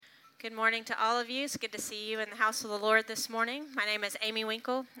Good morning to all of you. It's good to see you in the house of the Lord this morning. My name is Amy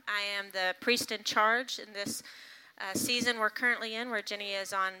Winkle. I am the priest in charge in this season we're currently in, where Jenny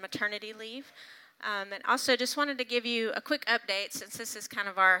is on maternity leave. And also just wanted to give you a quick update, since this is kind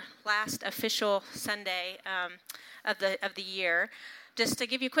of our last official Sunday of the year. Just to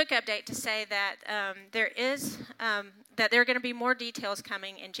give you a quick update to say that there are going to be more details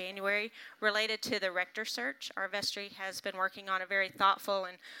coming in January related to the rector search. Our vestry has been working on a very thoughtful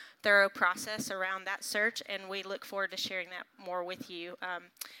and thorough process around that search, and we look forward to sharing that more with you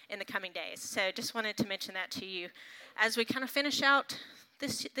in the coming days. So just wanted to mention that to you as we kind of finish out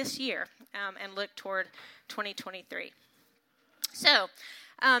this year and look toward 2023. So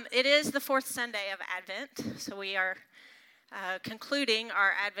it is the fourth Sunday of Advent, so we are concluding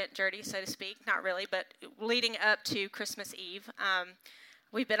our Advent journey, so to speak. Not really, but leading up to Christmas Eve.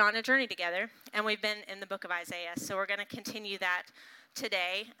 We've been on a journey together, and we've been in the book of Isaiah, so we're going to continue that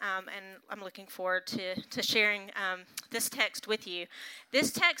today, and I'm looking forward to sharing this text with you.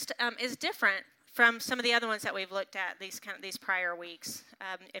 This text is different from some of the other ones that we've looked at these prior weeks.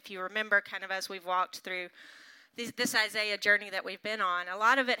 If you remember, kind of as we've walked through this Isaiah journey that we've been on, a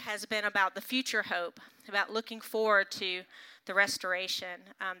lot of it has been about the future hope, about looking forward to the restoration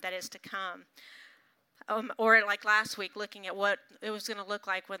that is to come. Or like last week, looking at what it was going to look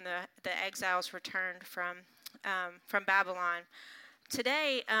like when the exiles returned from Babylon.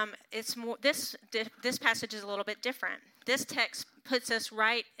 Today, it's more. This passage is a little bit different. This text puts us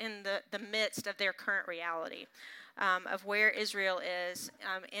right in the midst of their current reality, of where Israel is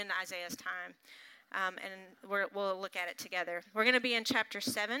in Isaiah's time, and we'll look at it together. We're going to be in chapter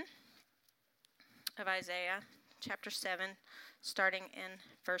 7 of Isaiah, chapter 7, starting in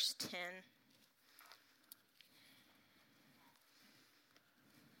verse 10.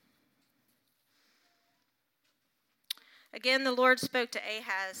 Again, the Lord spoke to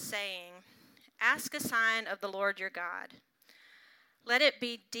Ahaz, saying, "Ask a sign of the Lord your God. Let it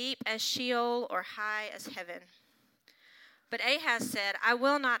be deep as Sheol or high as heaven." But Ahaz said, "I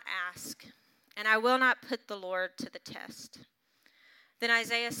will not ask, and I will not put the Lord to the test." Then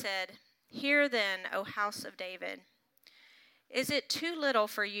Isaiah said, "Hear then, O house of David. Is it too little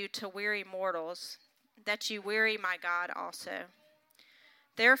for you to weary mortals, that you weary my God also?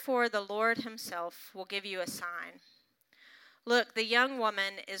 Therefore the Lord himself will give you a sign. Look, the young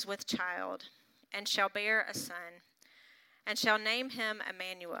woman is with child, and shall bear a son, and shall name him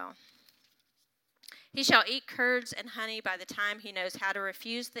Emmanuel. He shall eat curds and honey by the time he knows how to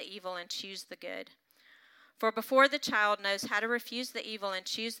refuse the evil and choose the good. For before the child knows how to refuse the evil and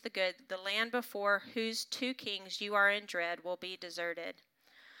choose the good, the land before whose two kings you are in dread will be deserted.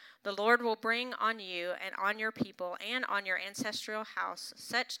 The Lord will bring on you and on your people and on your ancestral house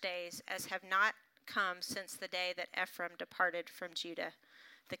such days as have not come since the day that Ephraim departed from Judah,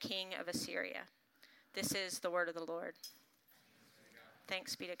 the king of Assyria." This is the word of the Lord.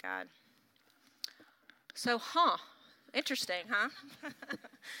 Thanks be to God. So, interesting, huh?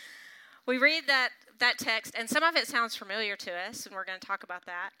 We read that text, and some of it sounds familiar to us, and we're going to talk about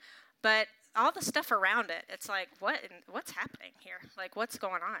that. But all the stuff around it, it's like, what's happening here? Like, what's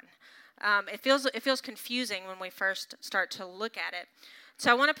going on? It feels confusing when we first start to look at it. So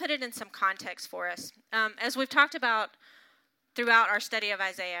I want to put it in some context for us. As we've talked about throughout our study of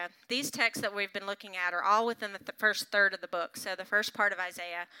Isaiah, these texts that we've been looking at are all within the first third of the book, so the first part of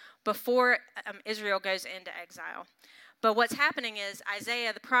Isaiah, before Israel goes into exile. But what's happening is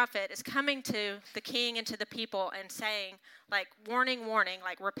Isaiah, the prophet, is coming to the king and to the people and saying, like, warning,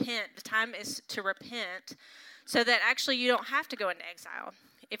 like, repent. The time is to repent, so that actually you don't have to go into exile.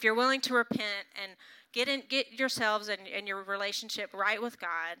 If you're willing to repent and get yourselves and your relationship right with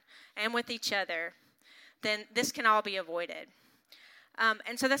God and with each other, then this can all be avoided.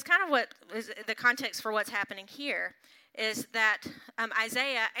 And so that's kind of what is the context for what's happening here, is that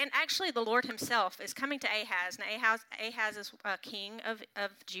Isaiah, and actually the Lord himself, is coming to Ahaz. And Ahaz is king of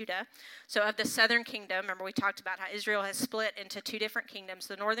Judah, so of the southern kingdom. Remember, we talked about how Israel has split into two different kingdoms,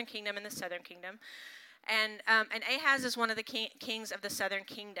 the northern kingdom and the southern kingdom. And Ahaz is one of the kings of the southern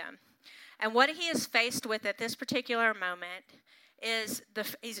kingdom. And what he is faced with at this particular moment is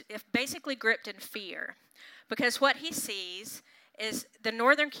he's basically gripped in fear, because what he sees is the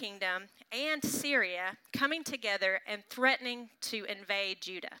northern kingdom and Syria coming together and threatening to invade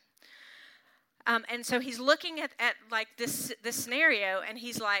Judah. And so he's looking at like this scenario, and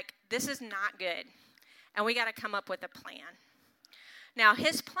he's like, this is not good, and we got to come up with a plan. Now,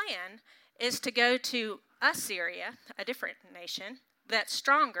 his plan is to go to Assyria, a different nation that's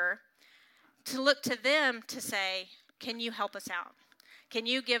stronger, to look to them to say, can you help us out? Can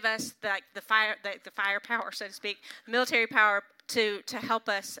you give us the firepower, so to speak, military power to help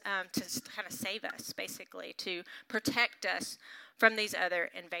us, to kind of save us, basically, to protect us from these other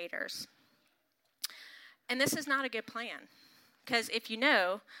invaders. And this is not a good plan, because if you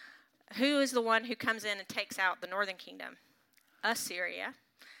know, who is the one who comes in and takes out the northern kingdom? Assyria,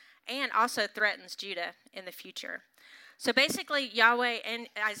 and also threatens Judah in the future. So basically, Yahweh and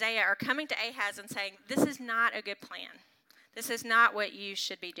Isaiah are coming to Ahaz and saying, this is not a good plan. This is not what you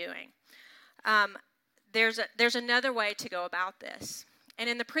should be doing. There's another way to go about this. And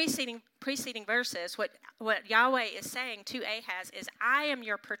in the preceding verses, what Yahweh is saying to Ahaz is, I am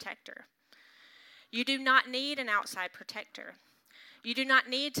your protector. You do not need an outside protector. You do not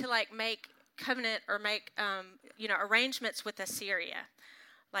need to make covenant or make arrangements with Assyria,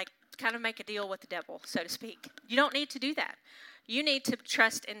 kind of make a deal with the devil, so to speak. You don't need to do that. You need to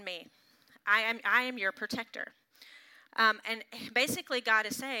trust in me. I am your protector. And basically, God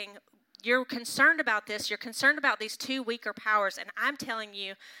is saying, you're concerned about this. You're concerned about these two weaker powers, and I'm telling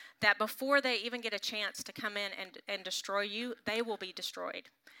you that before they even get a chance to come in and destroy you, they will be destroyed.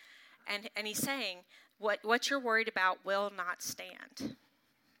 And he's saying, what you're worried about will not stand.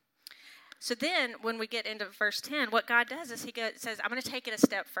 So then, when we get into verse 10, what God does is he says, I'm going to take it a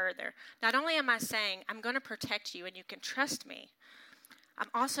step further. Not only am I saying, I'm going to protect you and you can trust me, I'm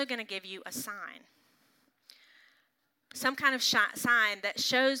also going to give you a sign. Some kind of sign that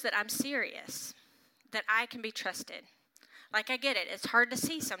shows that I'm serious, that I can be trusted. I get it. It's hard to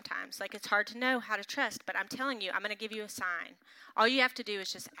see sometimes. It's hard to know how to trust. But I'm telling you, I'm going to give you a sign. All you have to do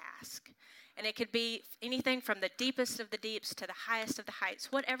is just ask. And it could be anything from the deepest of the deeps to the highest of the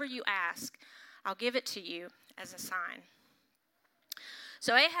heights. Whatever you ask, I'll give it to you as a sign.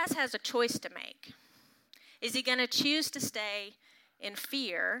 So Ahaz has a choice to make. Is he going to choose to stay in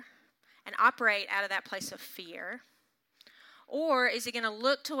fear and operate out of that place of fear? Or is he going to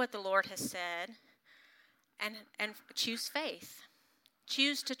look to what the Lord has said and choose faith?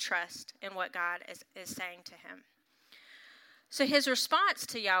 Choose to trust in what God is saying to him. So his response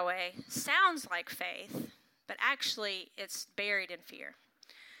to Yahweh sounds like faith, but actually it's buried in fear.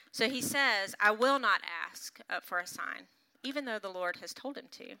 So he says, I will not ask for a sign, even though the Lord has told him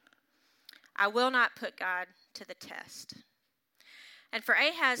to. I will not put God to the test. And for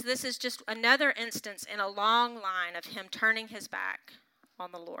Ahaz, this is just another instance in a long line of him turning his back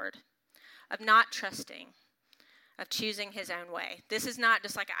on the Lord, of not trusting, of choosing his own way. This is not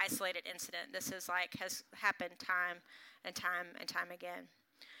just an isolated incident. This is has happened time and time and time again.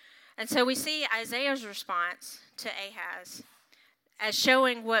 And so we see Isaiah's response to Ahaz as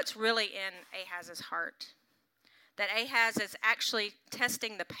showing what's really in Ahaz's heart. That Ahaz is actually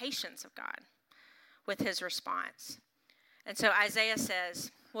testing the patience of God with his response. And so Isaiah says,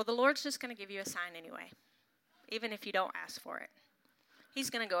 well, the Lord's just going to give you a sign anyway, even if you don't ask for it.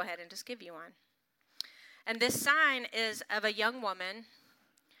 He's going to go ahead and just give you one. And this sign is of a young woman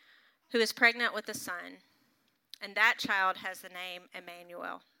who is pregnant with a son. And that child has the name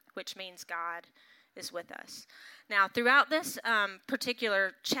Emmanuel, which means God is with us. Now, throughout this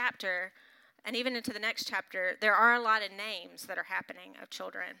particular chapter, and even into the next chapter, there are a lot of names that are happening of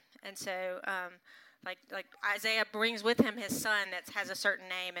children. And so, like Isaiah brings with him his son that has a certain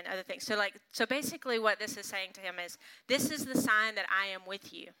name and other things. So basically what this is saying to him is, this is the sign that I am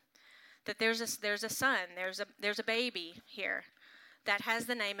with you. That there's a son, there's a baby here that has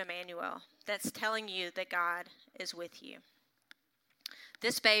the name Emmanuel, that's telling you that God is with you.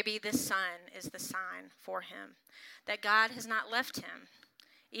 This baby, this son, is the sign for him, that God has not left him,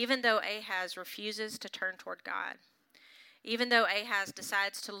 even though Ahaz refuses to turn toward God, even though Ahaz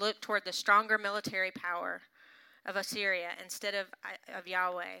decides to look toward the stronger military power of Assyria instead of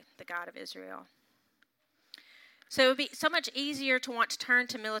Yahweh, the God of Israel. So it would be so much easier to want to turn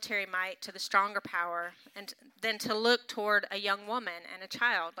to military might, to the stronger power, and than to look toward a young woman and a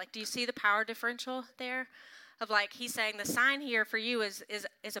child. Do you see the power differential there? Of he's saying the sign here for you is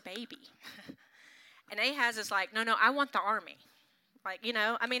a baby. And Ahaz is no, I want the army.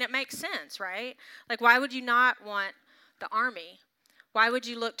 It makes sense, right? Why would you not want the army? Why would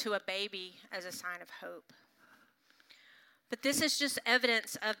you look to a baby as a sign of hope? But this is just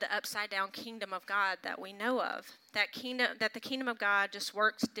evidence of the upside-down kingdom of God that we know of. That the kingdom of God just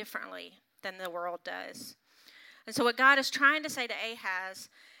works differently than the world does. And so what God is trying to say to Ahaz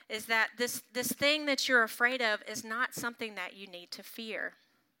is that this thing that you're afraid of is not something that you need to fear.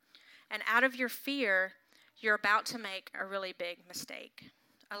 And out of your fear, you're about to make a really big mistake.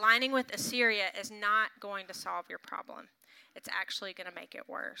 Aligning with Assyria is not going to solve your problem. It's actually going to make it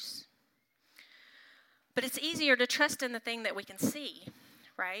worse. But it's easier to trust in the thing that we can see,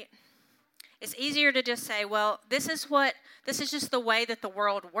 right? It's easier to just say, well, this is just the way that the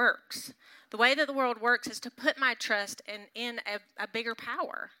world works. The way that the world works is to put my trust in a bigger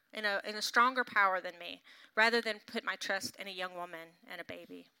power, in a stronger power than me, rather than put my trust in a young woman and a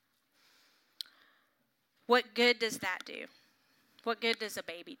baby. What good does that do? What good does a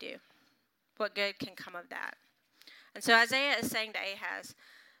baby do? What good can come of that? And so Isaiah is saying to Ahaz,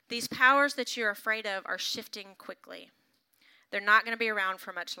 these powers that you're afraid of are shifting quickly. They're not going to be around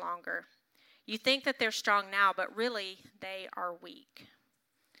for much longer. You think that they're strong now, but really they are weak.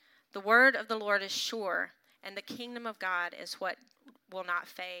 The word of the Lord is sure, and the kingdom of God is what will not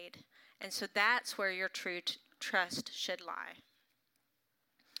fade. And so that's where your true trust should lie.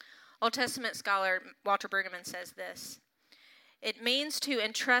 Old Testament scholar Walter Brueggemann says this: it means to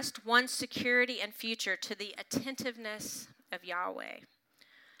entrust one's security and future to the attentiveness of Yahweh,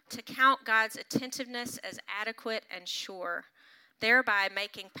 to count God's attentiveness as adequate and sure, thereby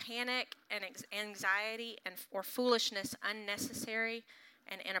making panic and anxiety or foolishness unnecessary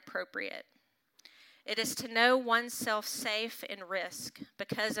and inappropriate. It is to know oneself safe in risk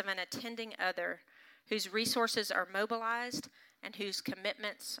because of an attending other whose resources are mobilized and whose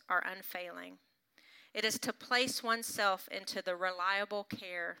commitments are unfailing. It is to place oneself into the reliable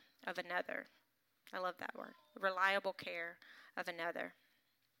care of another. I love that word, reliable care of another.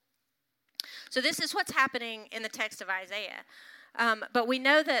 So this is what's happening in the text of Isaiah. But we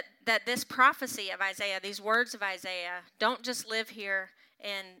know that this prophecy of Isaiah, these words of Isaiah, don't just live here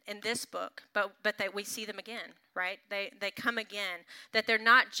in this book, but that we see them again, right? They come again, that they're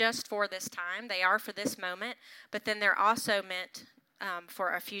not just for this time, they are for this moment, but then they're also meant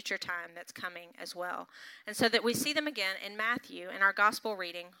for a future time that's coming as well. And so that we see them again in Matthew, in our gospel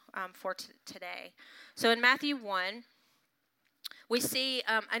reading for today. So in Matthew 1, we see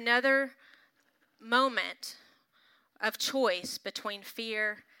another moment of choice between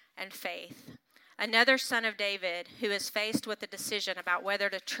fear and faith. Another son of David who is faced with a decision about whether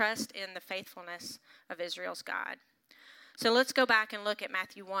to trust in the faithfulness of Israel's God. So let's go back and look at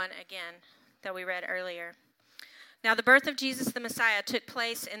Matthew 1 again that we read earlier. Now the birth of Jesus the Messiah took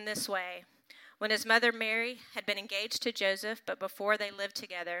place in this way. When his mother Mary had been engaged to Joseph, but before they lived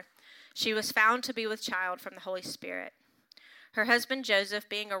together, she was found to be with child from the Holy Spirit. Her husband Joseph,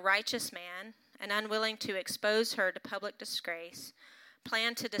 being a righteous man and unwilling to expose her to public disgrace,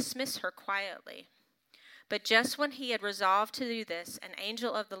 planned to dismiss her quietly. But just when he had resolved to do this, an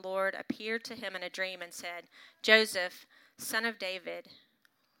angel of the Lord appeared to him in a dream and said, Joseph, son of David,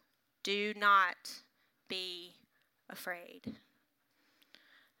 do not be afraid.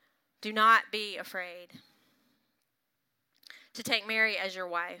 Do not be afraid to take Mary as your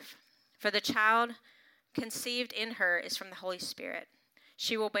wife, for the child conceived in her is from the Holy Spirit.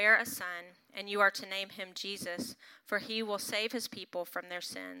 She will bear a son, and you are to name him Jesus, for he will save his people from their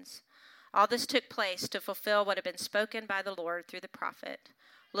sins. All this took place to fulfill what had been spoken by the Lord through the prophet.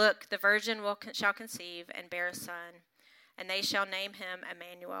 Look, the virgin shall conceive and bear a son, and they shall name him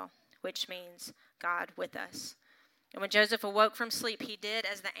Emmanuel, which means God with us. And when Joseph awoke from sleep, he did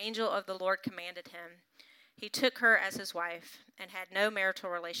as the angel of the Lord commanded him. He took her as his wife and had no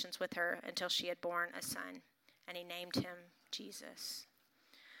marital relations with her until she had borne a son, and he named him Jesus.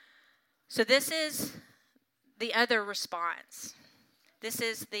 So this is the other response. This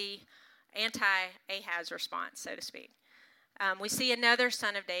is the anti-Ahaz response, so to speak. We see another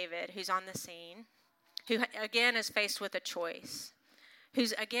son of David who's on the scene, who again is faced with a choice, who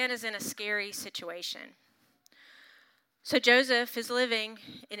again is in a scary situation. So Joseph is living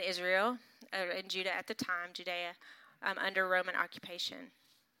in Israel, in Judah at the time, Judea, under Roman occupation,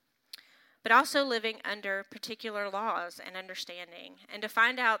 but also living under particular laws and understanding. And to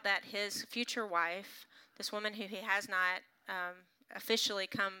find out that his future wife, this woman who he has not officially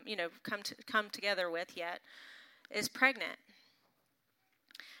come together with yet, is pregnant.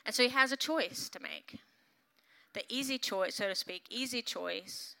 And so he has a choice to make. The easy choice, so to speak,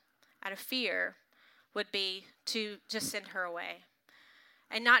 out of fear would be to just send her away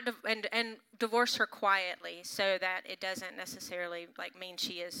and not and divorce her quietly, so that it doesn't necessarily mean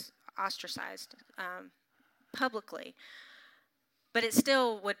she is ostracized publicly, but it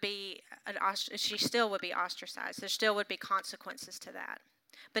still would be she still would be ostracized. There still would be consequences to that,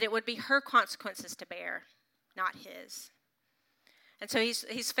 but it would be her consequences to bear, not his. And so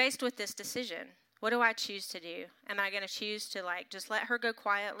he's faced with this decision. What do I choose to do? Am I going to choose to just let her go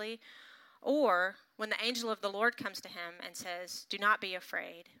quietly, or when the angel of the Lord comes to him and says, "Do not be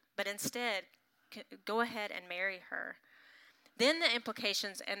afraid, but instead go ahead and marry her," then the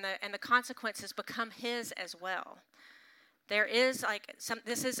implications and the consequences become his as well. There is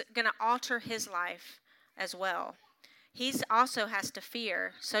this is going to alter his life as well. He also has to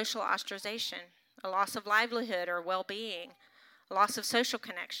fear social ostracization, a loss of livelihood or well-being, a loss of social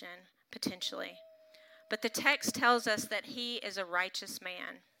connection, potentially. But the text tells us that he is a righteous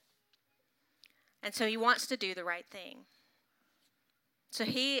man. And so he wants to do the right thing. So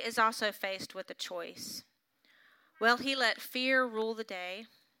he is also faced with a choice. Will he let fear rule the day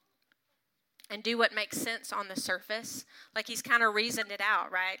and do what makes sense on the surface? Like he's kind of reasoned it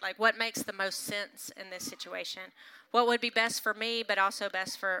out, right? Like what makes the most sense in this situation? What would be best for me, but also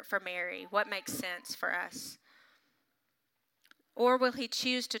best for Mary? What makes sense for us? Or will he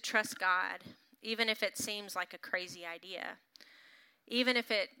choose to trust God, even if it seems like a crazy idea? Even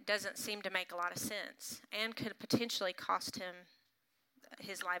if it doesn't seem to make a lot of sense and could potentially cost him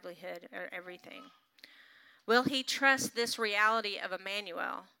his livelihood or everything? Will he trust this reality of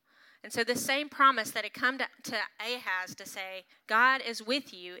Emmanuel? And so the same promise that had come to Ahaz to say, God is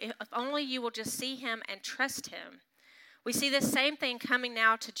with you, if only you will just see him and trust him. We see the same thing coming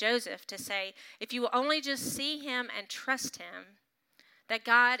now to Joseph to say, if you will only just see him and trust him, that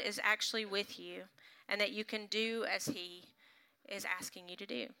God is actually with you and that you can do as he is asking you to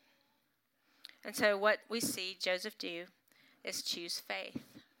do. And so what we see Joseph do is choose faith.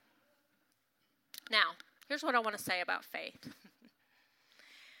 Now, here's what I want to say about faith.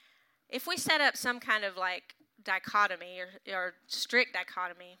 If we set up some kind of like dichotomy or strict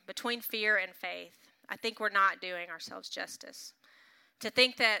dichotomy between fear and faith, I think we're not doing ourselves justice. To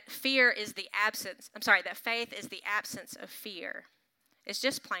think that faith is the absence of fear is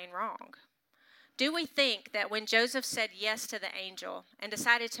just plain wrong. Do we think that when Joseph said yes to the angel and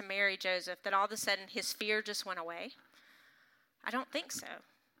decided to marry Joseph, that all of a sudden his fear just went away? I don't think so,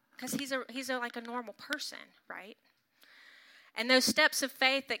 because he's like a normal person, right? And those steps of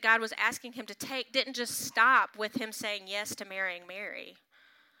faith that God was asking him to take didn't just stop with him saying yes to marrying Mary,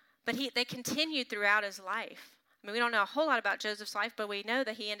 but they continued throughout his life. I mean, we don't know a whole lot about Joseph's life, but we know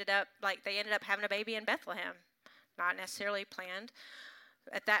that they ended up having a baby in Bethlehem, not necessarily planned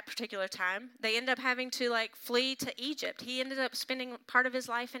at that particular time. They ended up having to flee to Egypt. He ended up spending part of his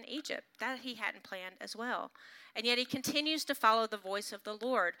life in Egypt. That he hadn't planned as well. And yet he continues to follow the voice of the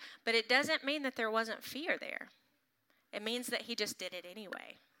Lord. But it doesn't mean that there wasn't fear there. It means that he just did it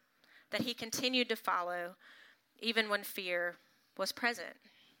anyway. That he continued to follow even when fear was present.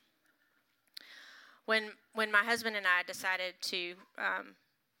 When my husband and I decided to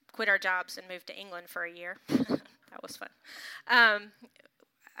quit our jobs and move to England for a year, that was fun.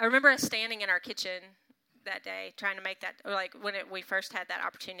 I remember us standing in our kitchen that day trying to make that, when we first had that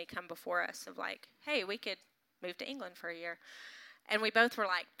opportunity come before us of hey, we could move to England for a year. And we both were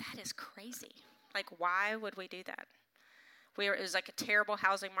like, that is crazy. Why would we do that? It was a terrible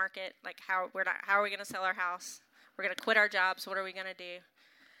housing market. How are we going to sell our house? We're going to quit our jobs. What are we going to do?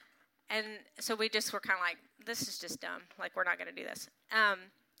 And so we just were kind of this is just dumb. We're not going to do this.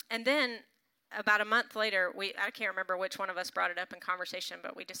 And then about a month later, I can't remember which one of us brought it up in conversation,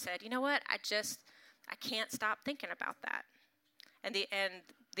 but we just said, you know what? I can't stop thinking about that. And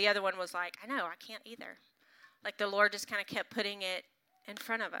the other one was I know, I can't either. The Lord just kind of kept putting it in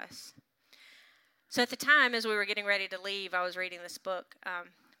front of us. So at the time, as we were getting ready to leave, I was reading this book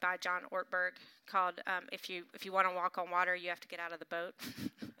by John Ortberg called If You Want to Walk on Water, You Have to Get Out of the Boat.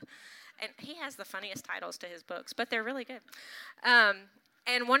 And he has the funniest titles to his books, but they're really good.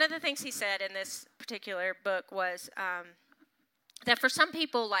 And one of the things he said in this particular book was that for some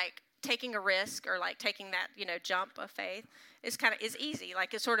people, taking a risk or taking that jump of faith is easy.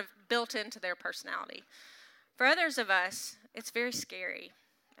 It's sort of built into their personality. For others of us, it's very scary,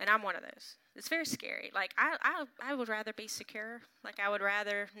 and I'm one of those. It's very scary. I would rather be secure. I would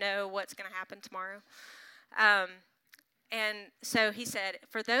rather know what's going to happen tomorrow. And so he said,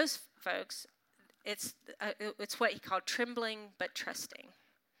 for those folks, it's what he called trembling but trusting.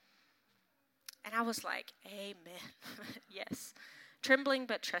 And I was like, amen. Yes. Trembling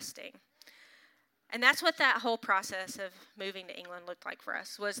but trusting. And that's what that whole process of moving to England looked like for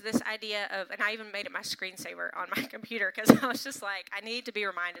us, was this idea of, and I even made it my screensaver on my computer because I was just I need to be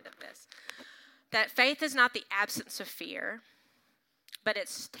reminded of this, that faith is not the absence of fear, but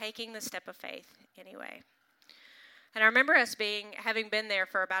it's taking the step of faith anyway. And I remember us having been there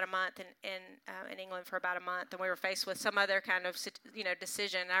for about a month in England for about a month, and we were faced with some other kind of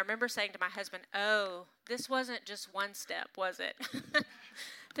decision. And I remember saying to my husband, "Oh, this wasn't just one step, was it?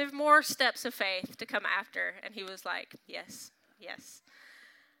 There's more steps of faith to come after." And he was like, "Yes, yes."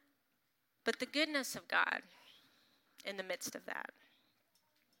 But the goodness of God in the midst of that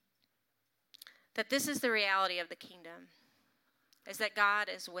this is the reality of the kingdom, is that God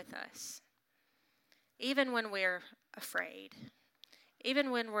is with us. Even when we're afraid, even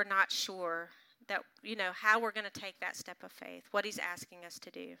when we're not sure that, how we're going to take that step of faith, what he's asking us to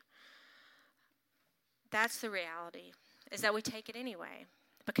do. That's the reality, is that we take it anyway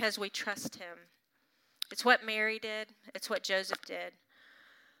because we trust him. It's what Mary did. It's what Joseph did.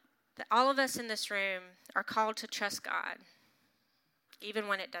 That all of us in this room are called to trust God, even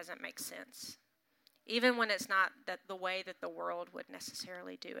when it doesn't make sense, even when it's not the way that the world would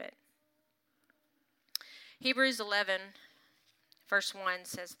necessarily do it. Hebrews 11, verse 1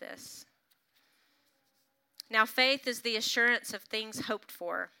 says this. Now faith is the assurance of things hoped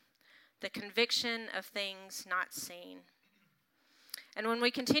for, the conviction of things not seen. And when we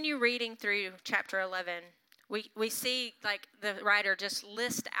continue reading through chapter 11, we see like the writer just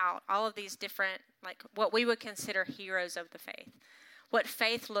list out all of these different, like what we would consider heroes of the faith, what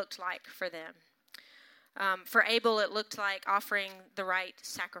faith looked like for them. For Abel, it looked like offering the right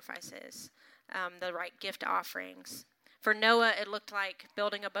sacrifices, the right gift offerings. For Noah, it looked like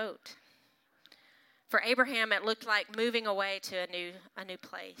building a boat. For Abraham, it looked like moving away to a new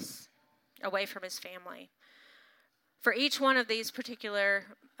place, away from his family. For each one of these particular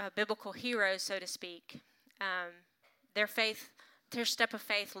biblical heroes, so to speak, their step of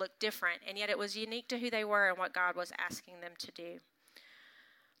faith looked different, and yet it was unique to who they were and what God was asking them to do.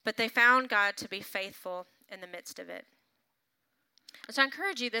 But they found God to be faithful in the midst of it. So I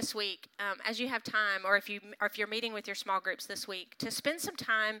encourage you this week, as you have time, or if you're meeting with your small groups this week, to spend some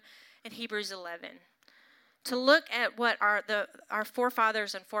time in Hebrews 11, to look at what our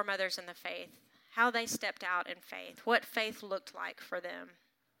forefathers and foremothers in the faith, how they stepped out in faith, what faith looked like for them.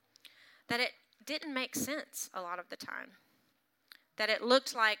 That it didn't make sense a lot of the time. That it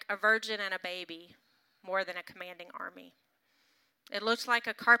looked like a virgin and a baby more than a commanding army. It looked like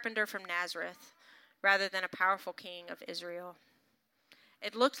a carpenter from Nazareth rather than a powerful king of Israel.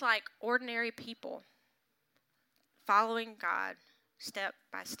 It looked like ordinary people following God step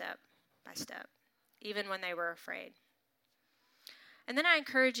by step by step, even when they were afraid. And then I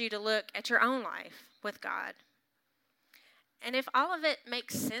encourage you to look at your own life with God. And if all of it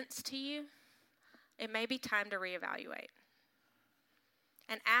makes sense to you, it may be time to reevaluate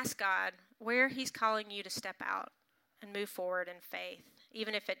and ask God where he's calling you to step out and move forward in faith,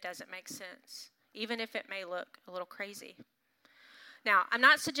 even if it doesn't make sense, even if it may look a little crazy. Now, I'm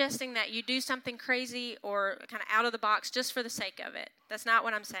not suggesting that you do something crazy or kind of out of the box just for the sake of it. That's not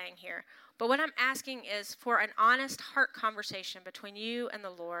what I'm saying here. But what I'm asking is for an honest heart conversation between you and the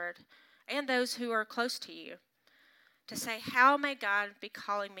Lord and those who are close to you to say, how may God be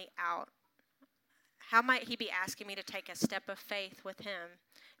calling me out? How might he be asking me to take a step of faith with him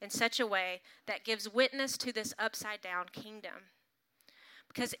in such a way that gives witness to this upside-down kingdom?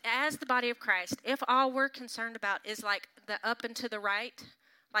 Because as the body of Christ, if all we're concerned about is like the up and to the right,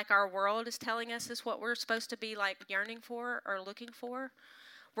 like our world is telling us is what we're supposed to be like yearning for or looking for,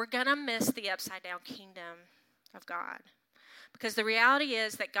 we're going to miss the upside-down kingdom of God. Because the reality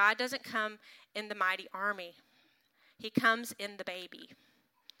is that God doesn't come in the mighty army. He comes in the baby.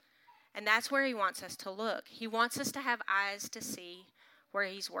 And that's where he wants us to look. He wants us to have eyes to see where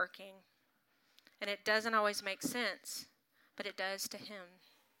he's working. And it doesn't always make sense, but it does to him.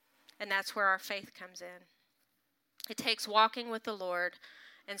 And that's where our faith comes in. It takes walking with the Lord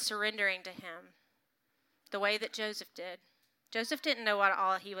and surrendering to him the way that Joseph did. Joseph didn't know what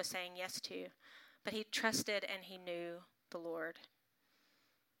all he was saying yes to, but he trusted and he knew the Lord.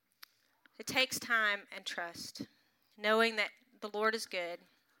 It takes time and trust, knowing that the Lord is good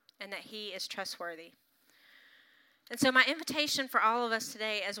and that he is trustworthy. And so my invitation for all of us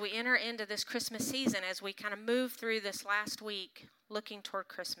today as we enter into this Christmas season, as we kind of move through this last week looking toward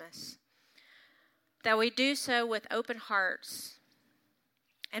Christmas, that we do so with open hearts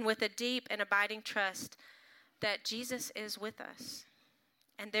and with a deep and abiding trust that Jesus is with us,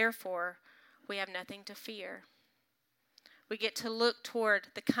 and therefore we have nothing to fear. We get to look toward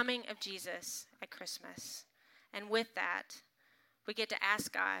the coming of Jesus at Christmas, and with that, we get to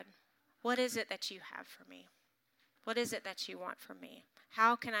ask God, what is it that you have for me? What is it that you want from me?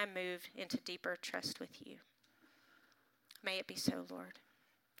 How can I move into deeper trust with you? May it be so, Lord.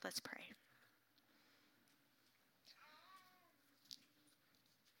 Let's pray.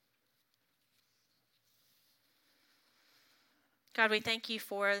 God, we thank you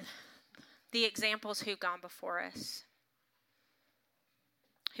for the examples who've gone before us,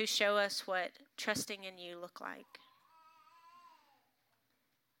 who show us what trusting in you look like.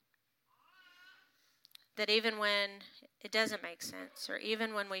 That even when it doesn't make sense, or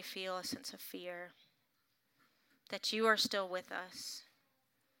even when we feel a sense of fear, that you are still with us,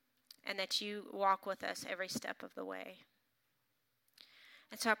 and that you walk with us every step of the way.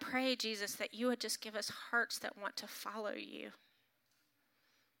 And so I pray, Jesus, that you would just give us hearts that want to follow you.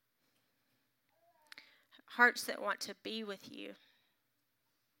 hearts that want to be with you,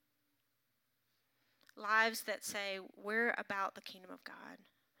 lives that say, we're about the kingdom of God.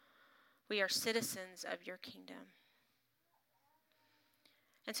 We are citizens of your kingdom.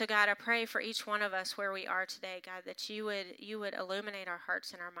 And so, God, I pray for each one of us where we are today, God, that you would illuminate our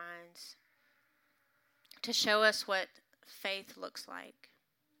hearts and our minds to show us what faith looks like,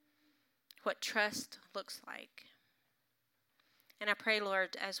 what trust looks like. And I pray,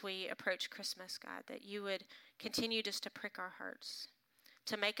 Lord, as we approach Christmas, God, that you would continue just to prick our hearts,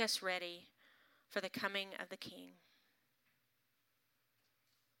 to make us ready for the coming of the King.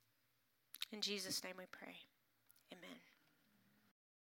 In Jesus' name we pray. Amen.